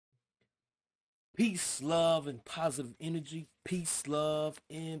Peace, love, and positive energy. Peace, love,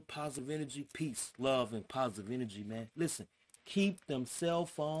 and positive energy. Peace, love, and positive energy, man. Listen, keep them cell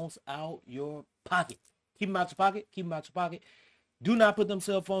phones out your pocket. Keep them out your pocket. Keep them out your pocket. Do not put them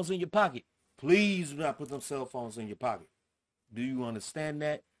cell phones in your pocket. Please do not put them cell phones in your pocket. Do you understand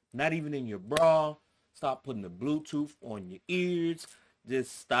that? Not even in your bra. Stop putting the Bluetooth on your ears.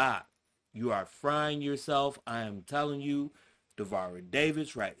 Just stop. You are frying yourself. I am telling you. Devara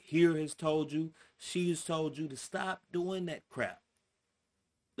Davis right here has told you. She has told you to stop doing that crap.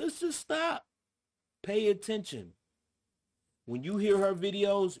 Let's just stop. Pay attention. When you hear her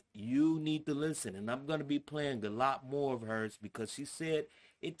videos, you need to listen. And I'm going to be playing a lot more of hers because she said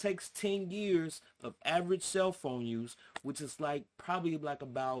it takes 10 years of average cell phone use, which is like probably like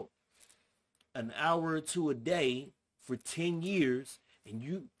about an hour or two a day for 10 years. And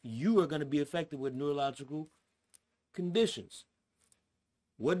you are going to be affected with neurological conditions.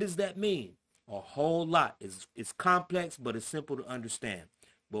 What does that mean? A whole lot. It's complex, but it's simple to understand.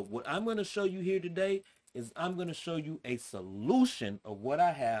 But what I'm going to show you here today is I'm going to show you a solution of what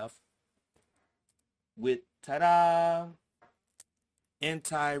I have with, ta-da,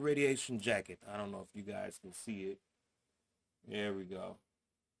 anti-radiation jacket. I don't know if you guys can see it. There we go.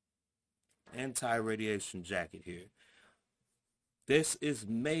 Anti-radiation jacket here. This is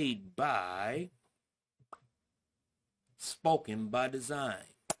made by Spoken by Design.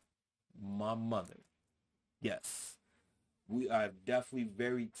 My mother. Yes. We are definitely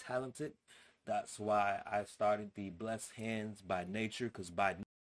very talented. That's why I started the Blessed Hands by Nature, because by